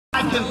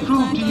I can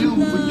prove to you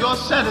with your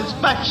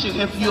satisfaction,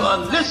 if you are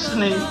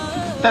listening,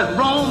 that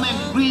Rome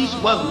and Greece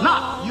was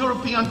not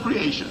European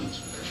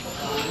creations.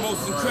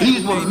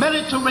 These were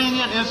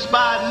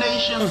Mediterranean-inspired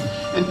nations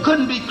and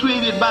couldn't be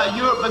created by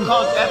Europe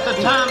because at the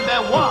time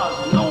there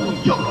was no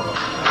Europe.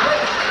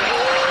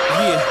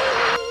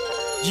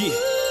 Yeah.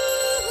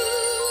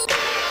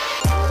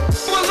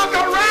 Well, look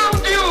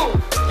around you.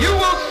 You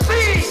will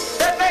see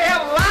that they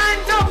have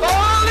lined up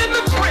all in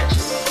the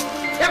trenches.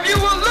 If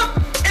you will look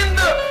in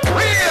the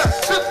rear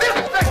to this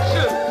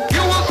section,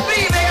 you will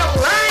see they have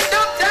lined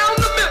up down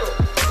the middle.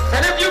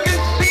 And if you can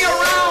see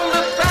around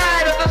the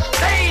side of the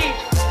stage,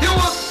 you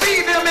will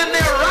see them in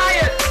their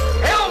riot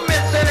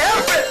helmets and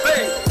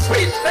everything.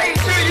 We say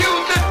to you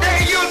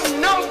today, you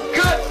no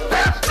good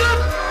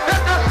bastards,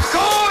 that the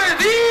score is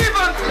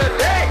even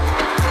today.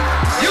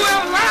 You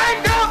have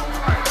lined up.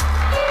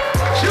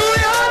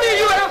 Giuliani,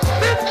 you have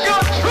sent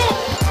your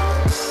troops.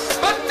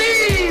 But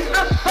these,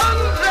 the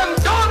sons and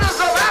daughters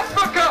of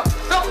Africa,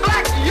 the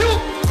black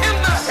youth in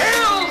the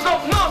hills of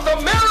North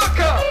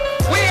America,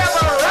 we have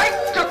a right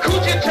to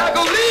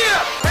Kujichagulia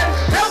and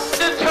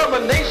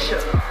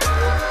self-determination.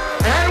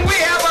 And we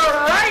have a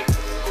right,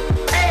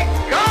 a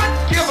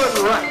God-given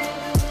right.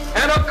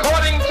 And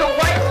according to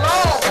white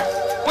law,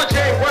 which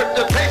ain't worth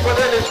the paper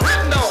that it's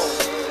written on,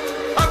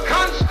 a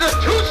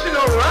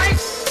constitutional right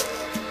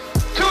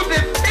to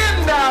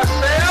defend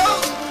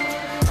ourselves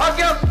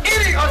against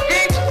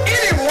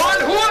anyone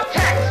who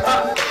attacks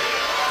us.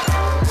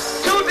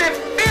 To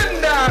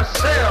defend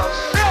ourselves,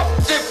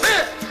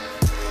 self-defense.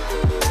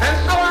 And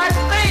so I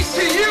say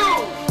to you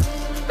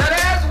that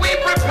as we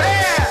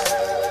prepare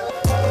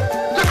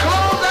to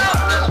close out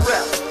this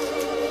rep,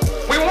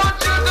 we want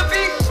you to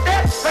be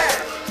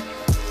steadfast.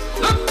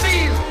 Look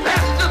these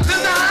bastards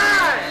in the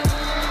eyes.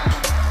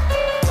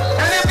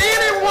 And if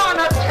anyone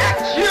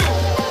attacks you,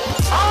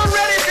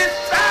 already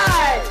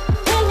decide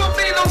who will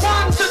be the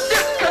one to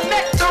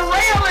disconnect the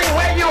railing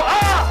where you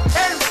are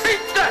and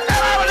beat the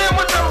hell out of them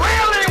with the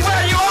railing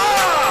where you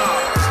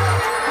are.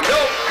 No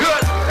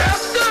good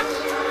bastards.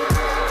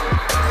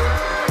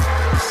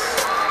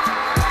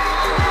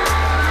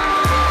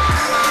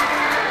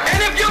 And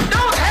if you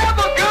don't have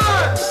a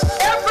gun,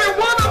 every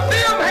one of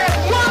them has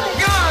 1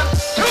 gun,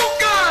 2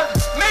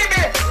 guns,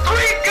 maybe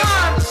 3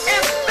 guns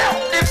in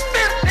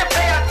self-defense. If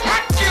they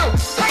attack you,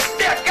 take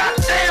their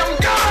goddamn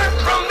guns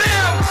from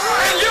them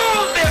and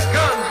use their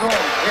guns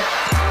on them.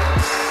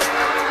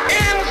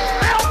 In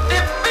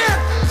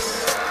self-defense,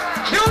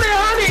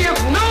 Giuliani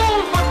is known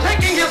for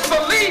taking his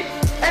belief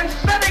and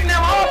setting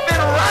them off in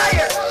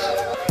riots.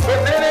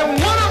 But then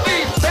in one of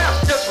these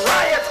bastards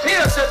riots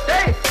here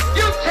today,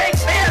 you take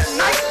their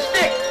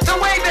nightstick the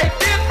way they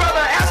did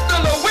Brother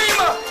After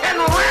Louima and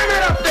ram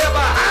it up their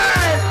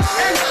behind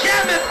and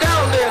jam it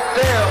down their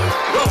damn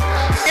throats.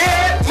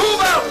 Yeah,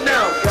 move out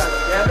now,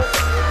 goddammit.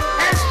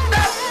 And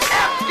stop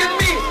asking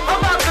me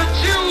about the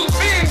Jews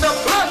being the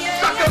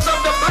bloodsuckers of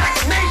the black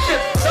nation.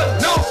 The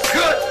no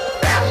good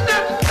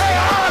bastards, they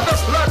are the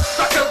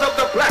bloodsuckers of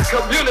the black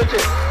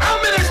community. How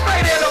many say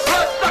they're the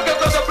bloodsuckers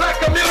of the black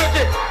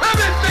community? Let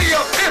me see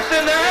your fists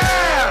in the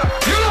air.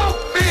 You don't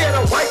fear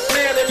the white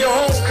man in your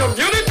own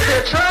community.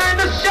 They're trying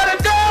to shut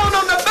it down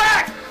on the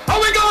back. Are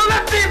we gonna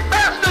let these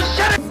bastards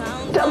shut it?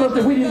 Tell us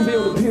that we didn't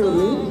build the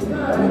pyramids.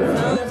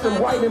 That some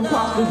white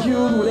imposter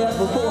Jews were there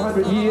for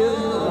 400 years.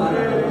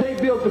 They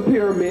built the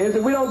pyramids,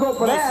 and we don't go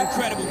for that.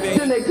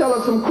 Then they tell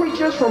us some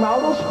creatures from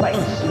outer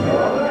space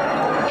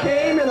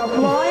came in a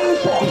flying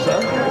saucer,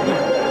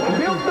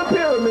 built the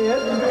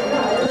pyramids,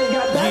 they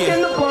got back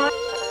in the flying.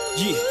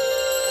 Yeah.